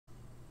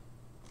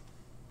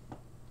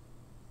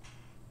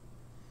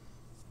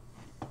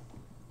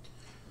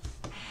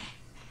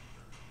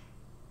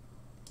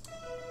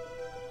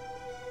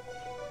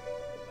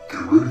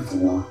ready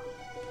for,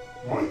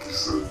 like you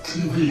said,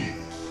 TV.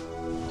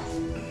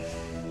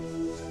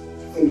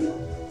 4,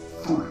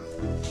 3,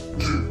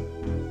 2,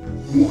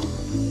 1,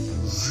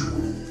 0.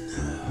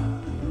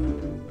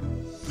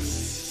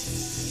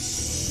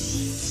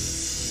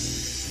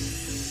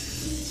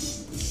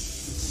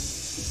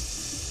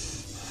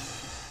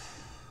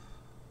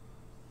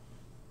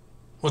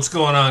 What's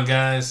going on,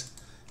 guys?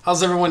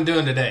 How's everyone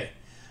doing today?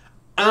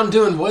 I'm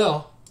doing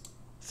well.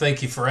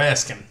 Thank you for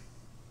asking.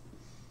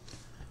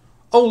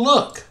 Oh,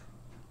 look.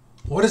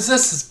 What is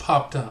this that's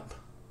popped up?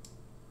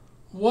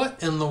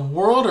 What in the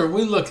world are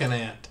we looking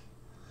at?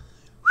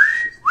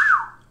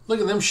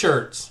 Look at them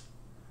shirts.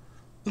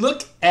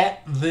 Look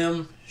at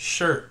them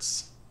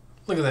shirts.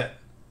 Look at that.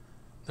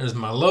 There's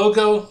my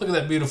logo. Look at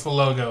that beautiful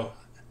logo.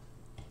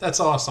 That's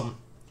awesome.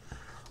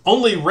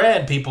 Only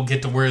rad people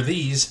get to wear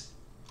these.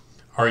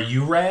 Are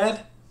you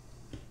rad?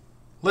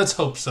 Let's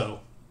hope so.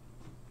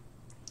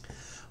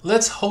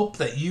 Let's hope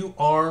that you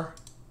are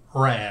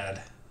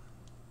rad.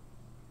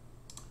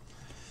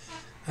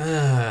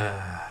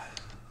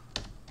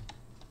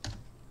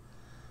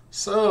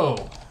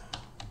 So,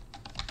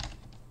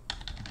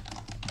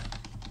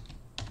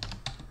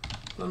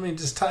 let me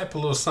just type a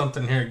little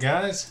something here,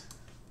 guys.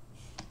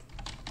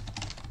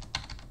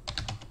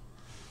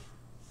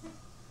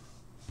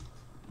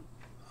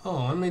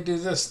 Oh, let me do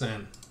this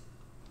then.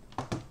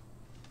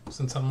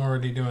 Since I'm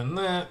already doing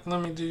that,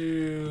 let me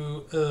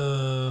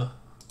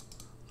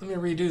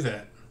redo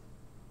that.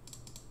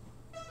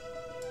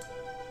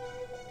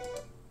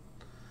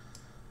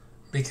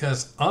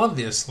 Because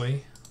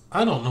obviously,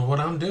 I don't know what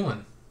I'm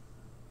doing.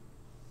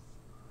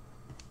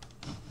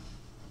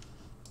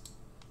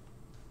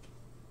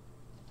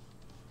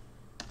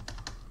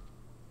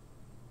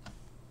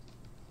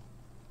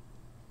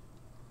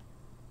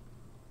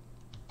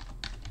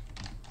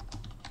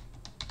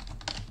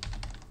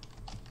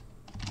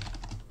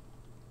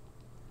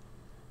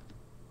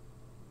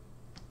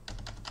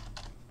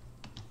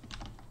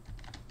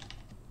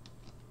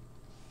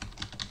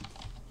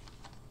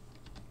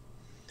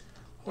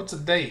 What's the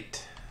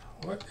date?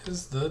 What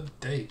is the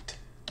date?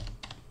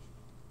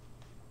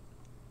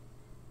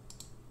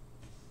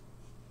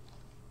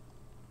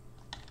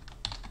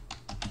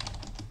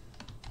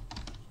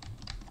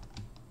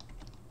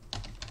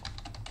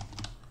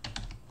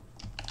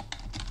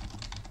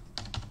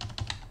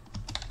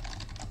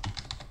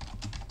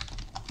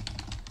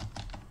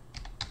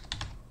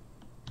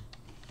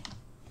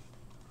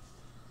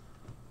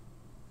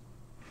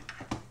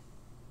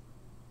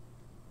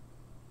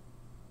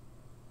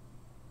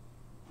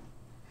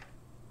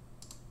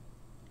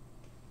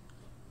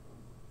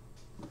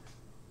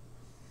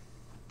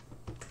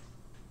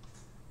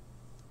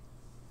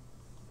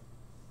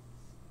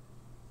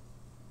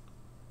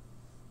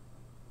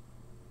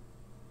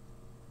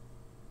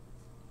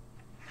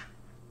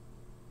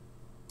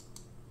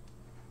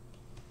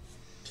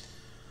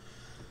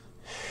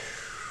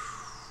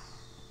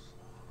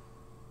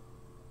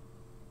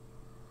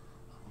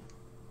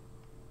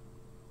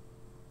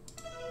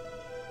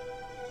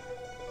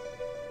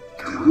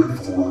 Ready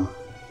for,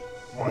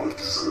 like you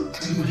said,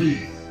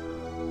 TV.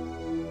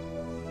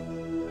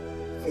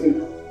 4,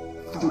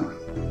 3,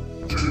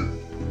 2,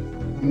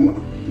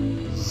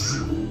 1,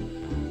 0.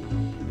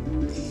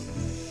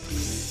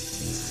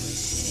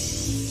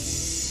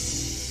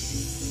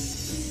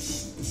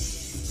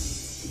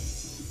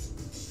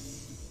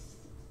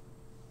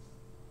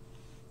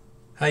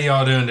 How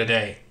y'all doing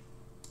today?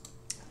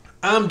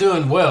 I'm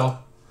doing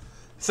well.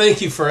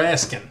 Thank you for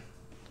asking.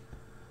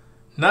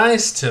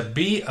 Nice to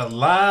be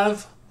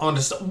alive on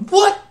this.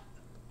 What?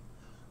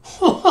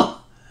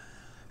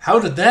 How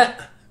did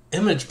that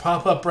image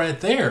pop up right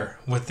there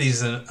with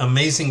these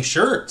amazing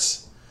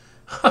shirts?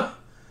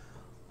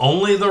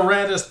 Only the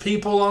raddest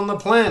people on the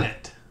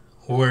planet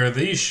wear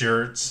these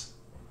shirts.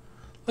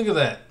 Look at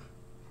that.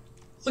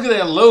 Look at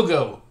that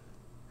logo.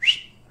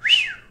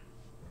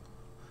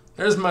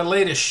 There's my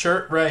latest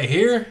shirt right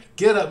here.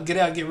 Get up, get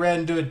out, get rad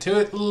and do it to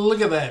it.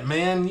 Look at that,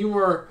 man.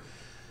 You're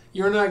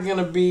not going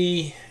to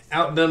be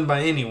outdone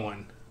by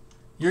anyone.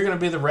 You're going to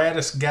be the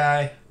raddest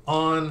guy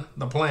on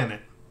the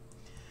planet.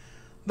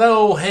 The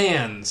old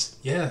hands.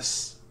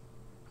 Yes.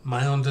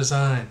 My own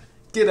design.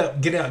 Get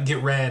up, get out,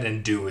 get rad,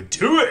 and do it.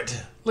 Do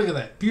it! Look at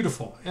that.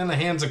 Beautiful. And the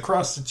hands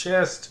across the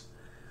chest.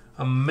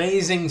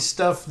 Amazing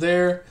stuff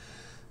there.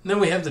 And then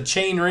we have the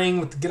chain ring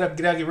with the get up,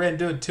 get out, get rad, and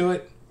do it to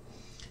it.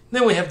 And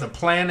then we have the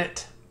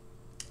planet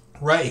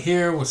right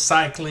here with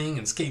cycling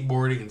and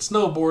skateboarding and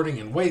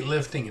snowboarding and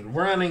weightlifting and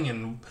running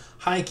and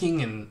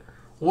hiking and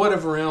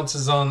whatever else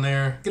is on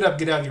there. Get up,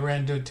 get out, get rad,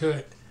 and do it to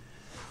it.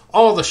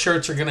 All the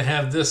shirts are going to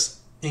have this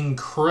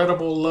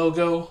incredible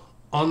logo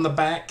on the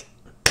back.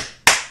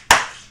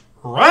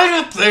 Right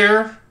up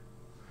there.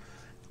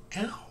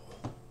 Ow.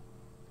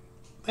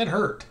 That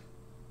hurt.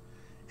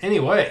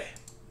 Anyway.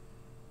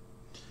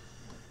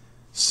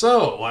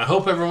 So, I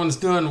hope everyone's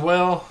doing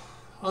well.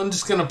 I'm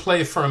just going to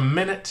play for a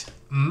minute.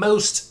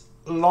 Most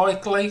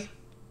likely.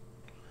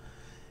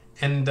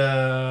 And,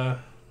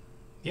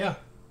 yeah.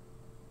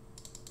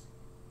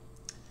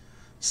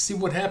 See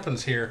what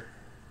happens here.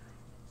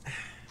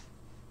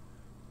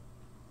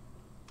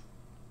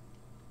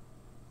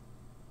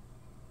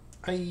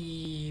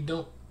 I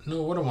don't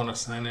know what I want to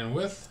sign in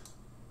with.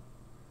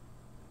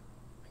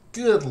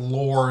 Good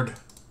Lord.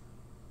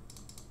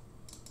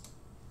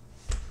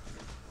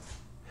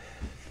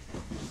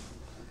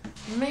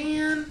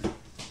 Man.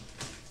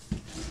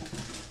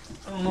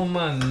 I don't know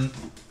my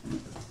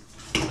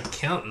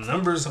account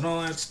numbers and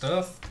all that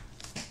stuff.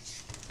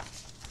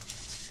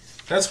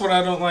 That's what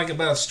I don't like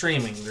about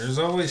streaming. There's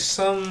always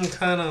some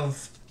kind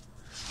of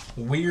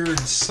weird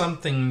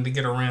something to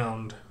get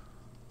around.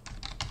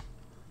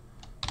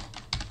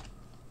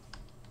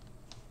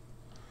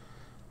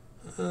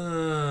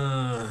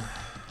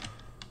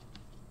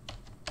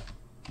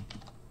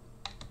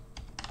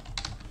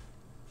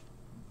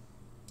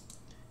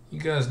 You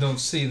guys don't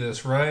see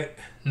this, right?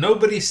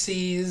 Nobody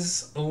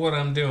sees what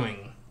I'm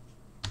doing.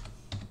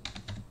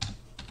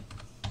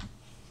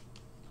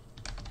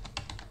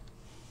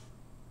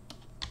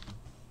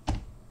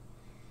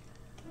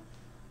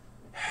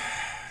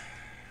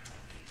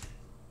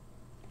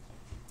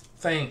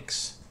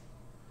 Thanks.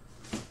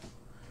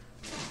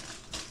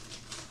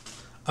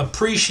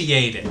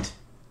 Appreciate it.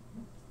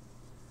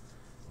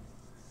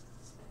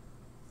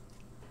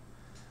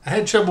 I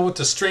had trouble with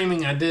the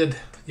streaming I did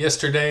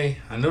yesterday.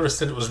 I noticed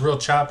that it was real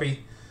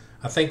choppy.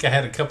 I think I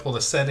had a couple of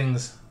the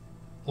settings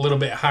a little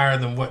bit higher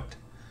than what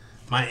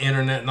my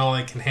internet and all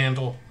that can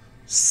handle.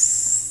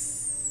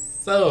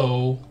 So,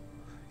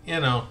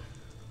 you know.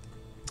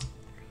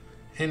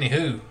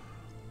 Anywho.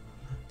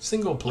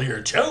 Single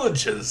player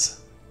challenges.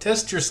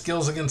 Test your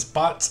skills against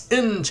bots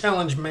in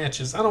challenge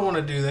matches. I don't want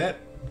to do that.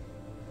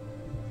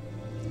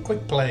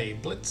 Quick play.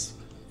 Blitz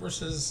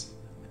versus...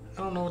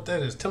 I don't know what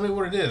that is. Tell me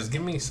what it is.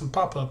 Give me some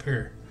pop-up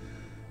here.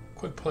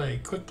 Quick play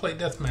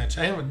deathmatch.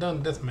 I haven't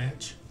done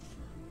deathmatch.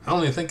 I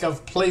only think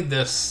I've played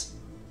this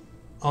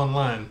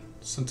online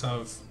since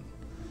I've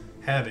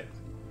had it.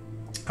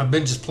 I've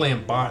been just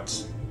playing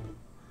bots.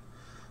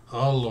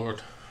 Oh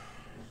Lord.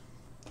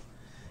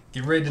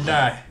 Get ready to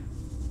die.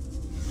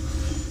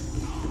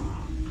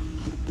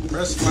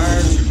 Press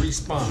fire to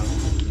respawn.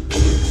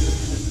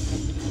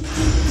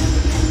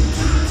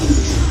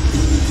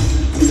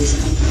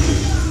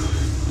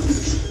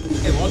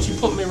 Hey, why don't you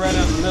put me right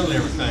out in the middle of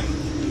everything?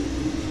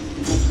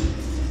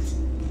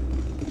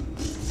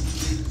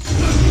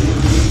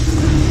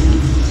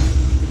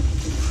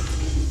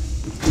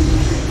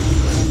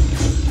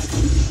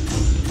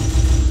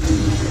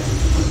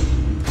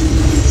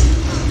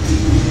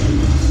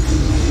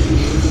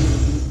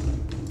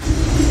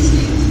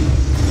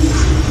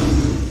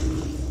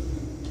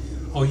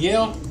 Oh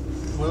yeah?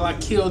 Well, I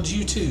killed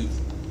you too.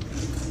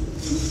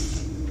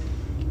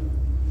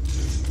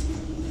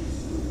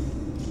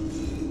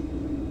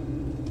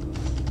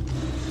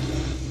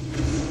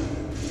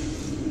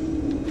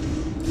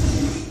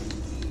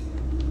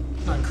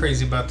 Not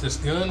crazy about this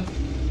gun.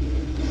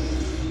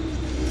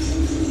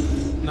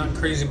 Not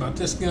crazy about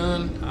this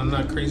gun. I'm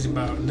not crazy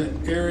about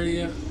that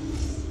area.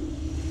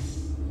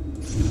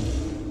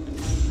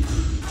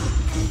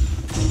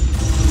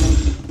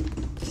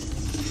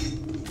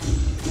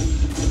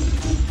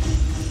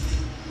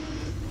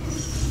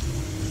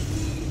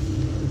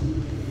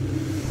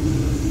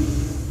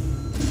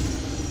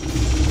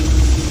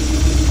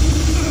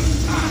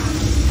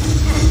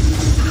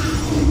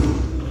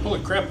 Holy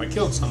crap, I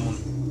killed someone.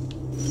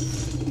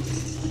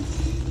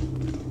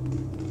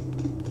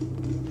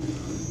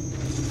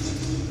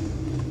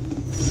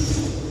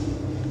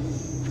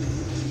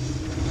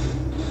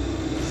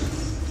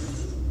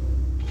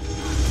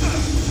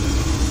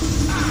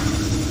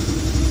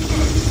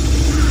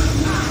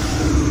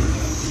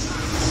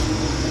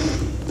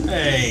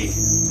 Hey,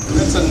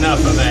 that's enough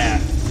of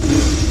that.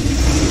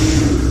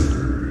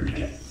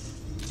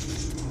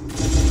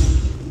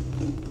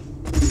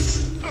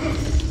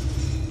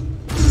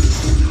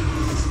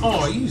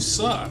 Oh, you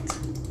suck.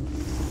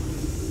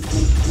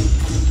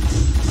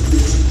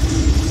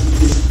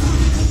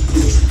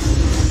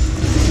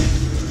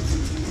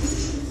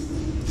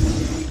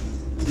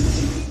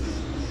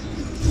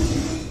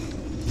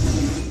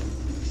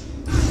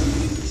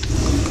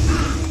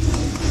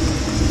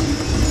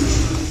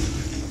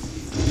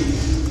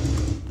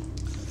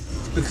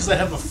 Because I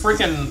have a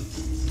freaking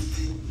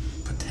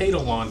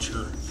potato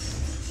launcher.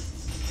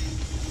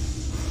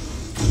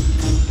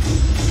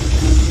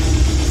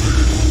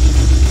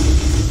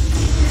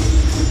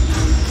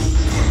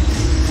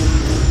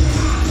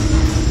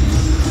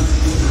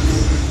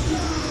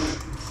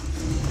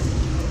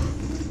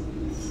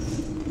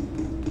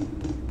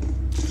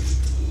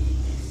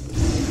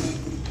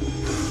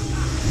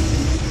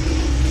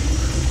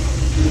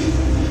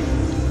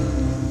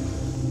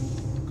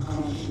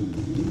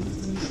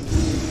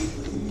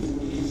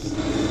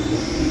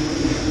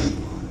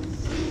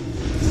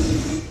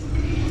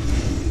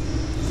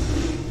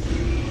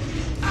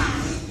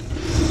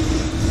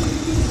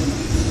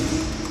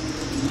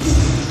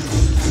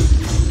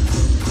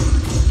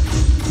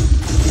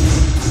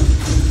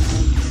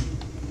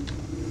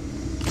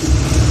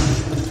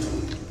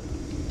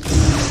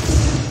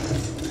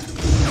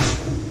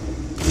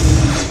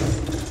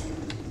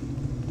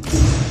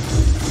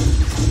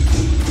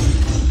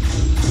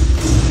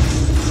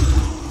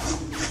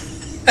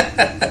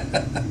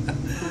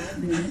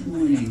 5-minute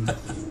warning.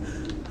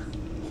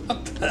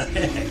 What the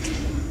heck?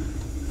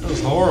 That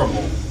was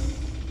horrible.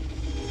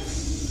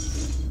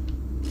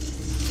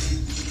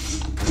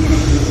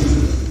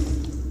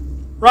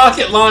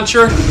 Rocket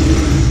launcher!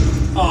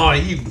 Oh,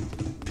 you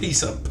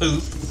piece of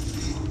poop.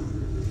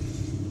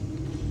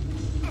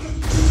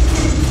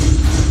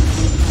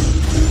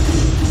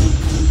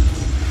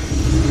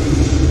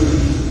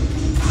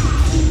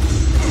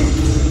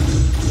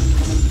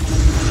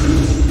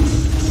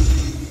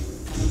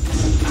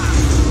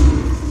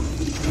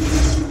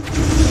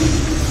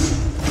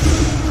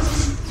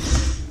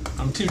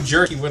 I'm too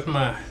jerky with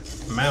my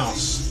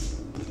mouse.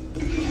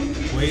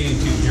 Way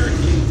too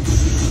jerky.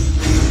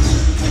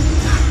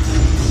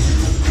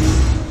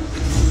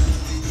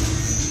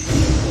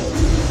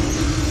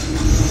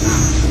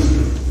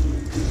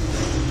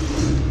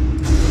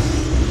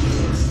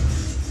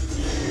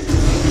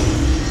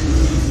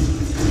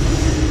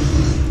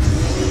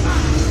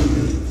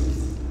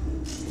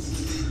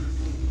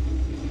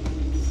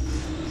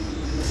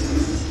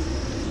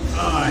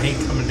 I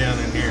hate coming down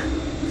in here.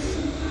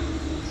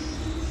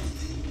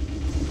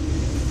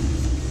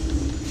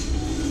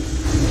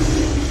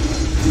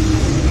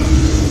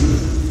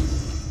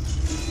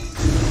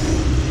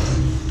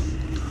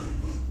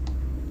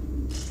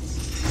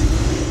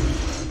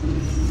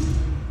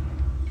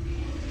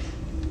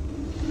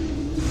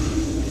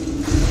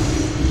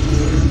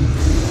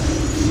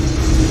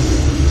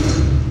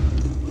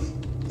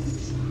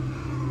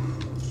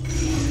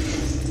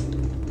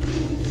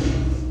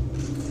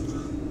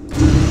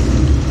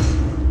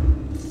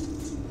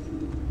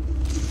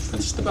 I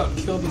just about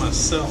killed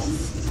myself.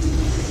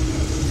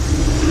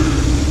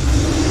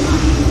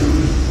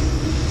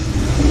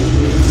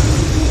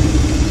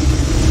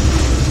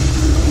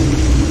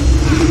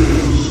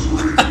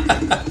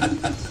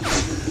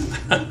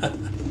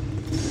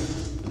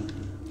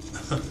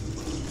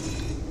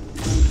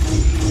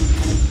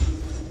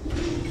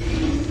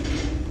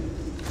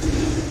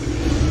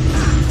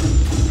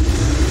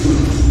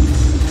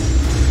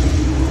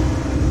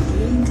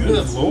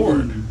 Good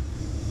Lord.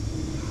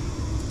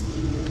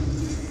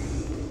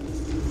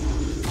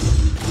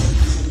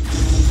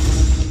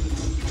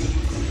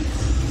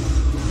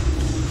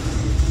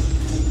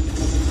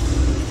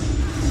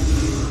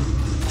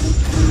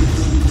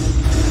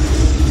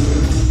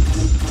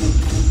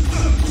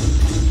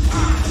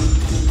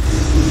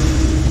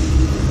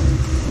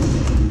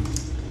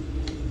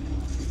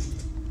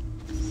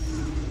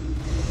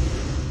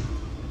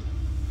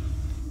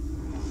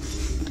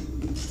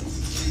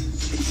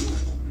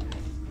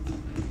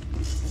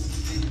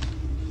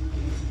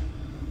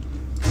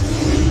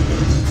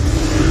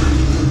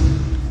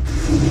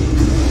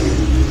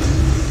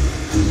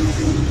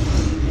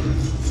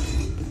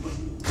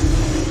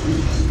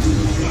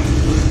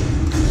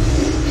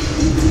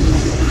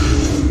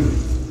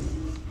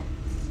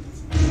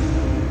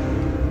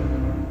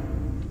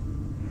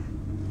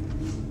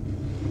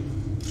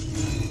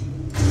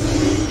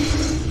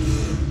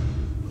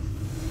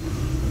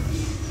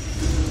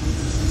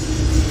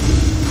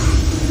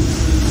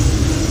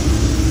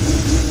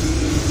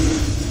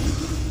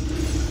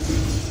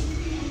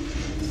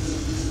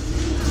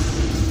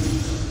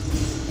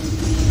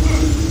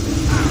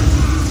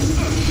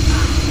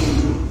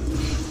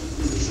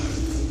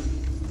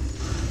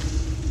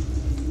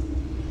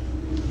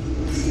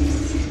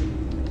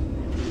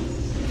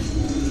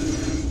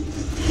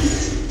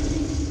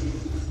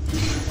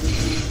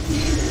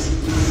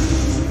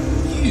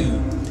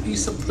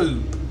 Piece of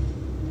poop.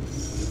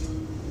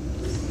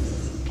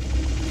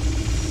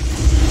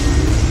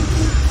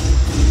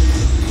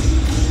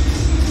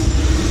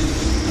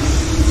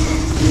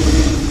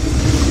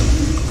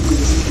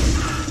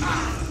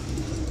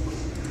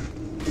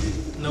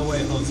 No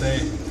way,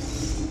 Jose.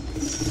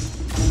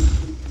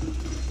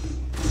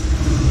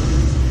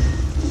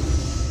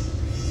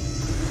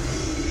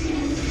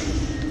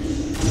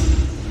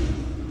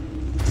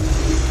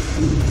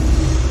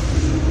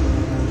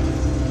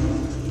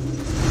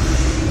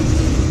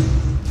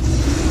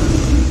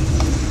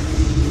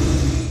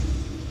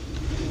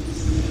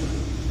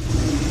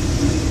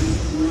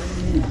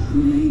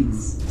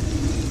 Remains.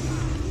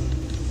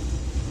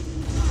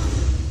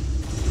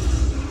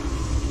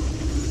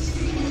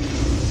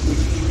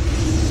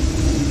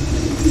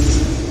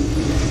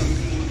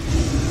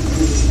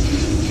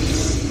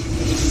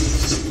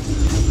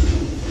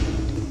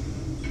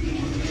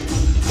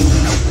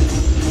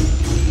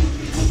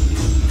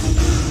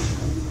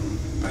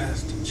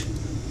 Bastard.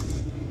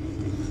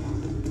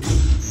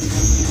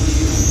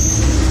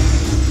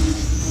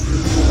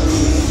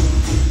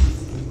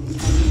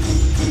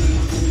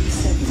 30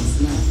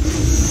 seconds left.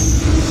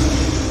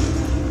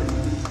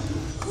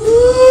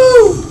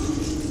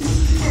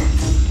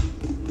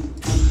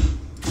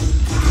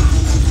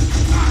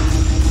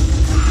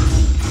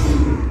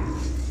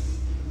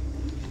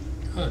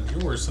 God,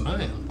 you're worse than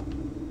I am.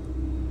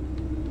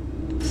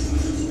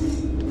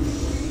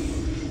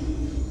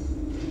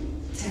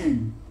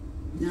 10,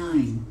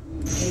 9,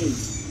 8,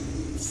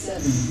 7,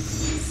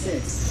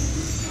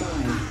 6, 5,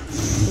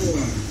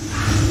 4,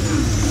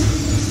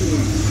 3,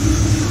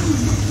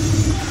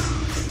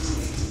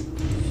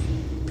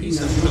 2, 1. Piece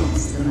You of have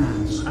lost the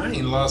match. I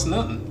ain't lost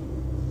nothing.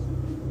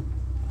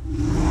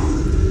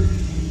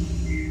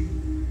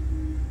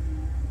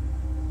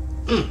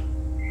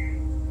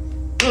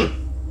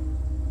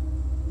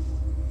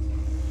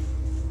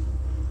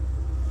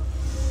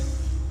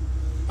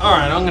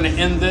 Alright, I'm going to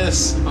end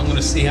this. I'm going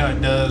to see how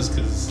it does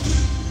because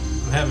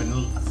I'm having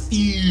a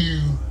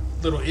few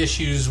little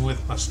issues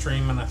with my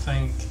streaming, I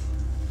think.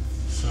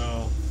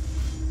 So,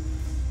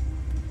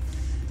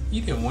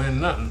 you didn't win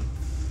nothing.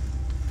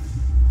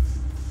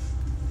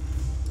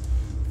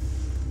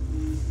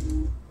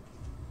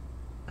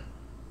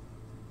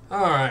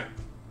 Alright.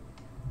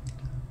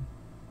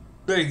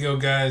 There you go,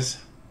 guys.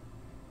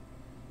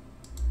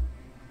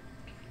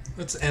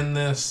 Let's end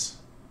this.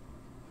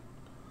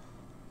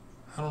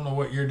 I don't know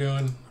what you're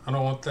doing. I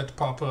don't want that to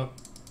pop up.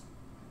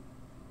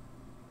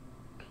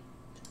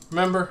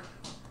 Remember,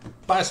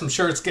 buy some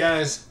shirts,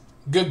 guys.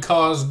 Good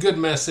cause, good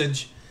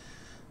message.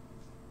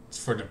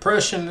 It's for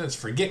depression. It's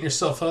for getting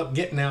yourself up,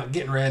 getting out,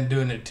 getting rad,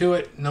 doing it to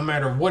it. No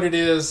matter what it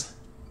is,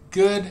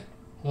 good,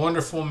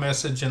 wonderful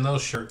message in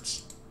those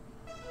shirts.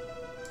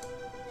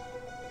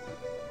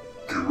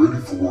 Get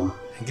ready for,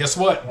 And guess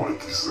what?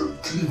 like he said,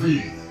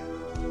 TV.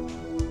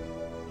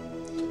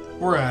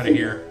 We're out of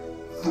here.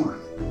 3,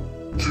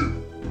 2,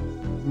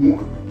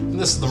 1.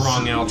 This is the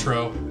wrong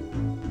outro.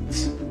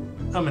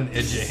 I'm an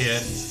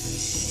edgehead.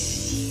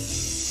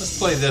 Let's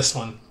play this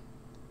one.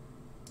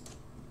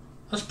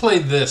 Let's play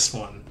this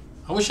one.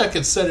 I wish I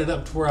could set it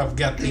up to where I've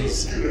got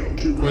these,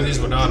 where these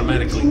would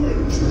automatically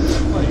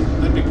play.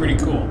 That'd be pretty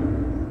cool.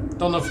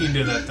 Don't know if you can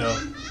do that though.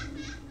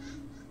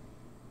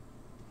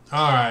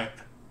 Alright.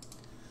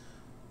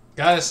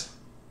 Guys,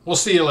 we'll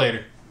see you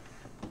later.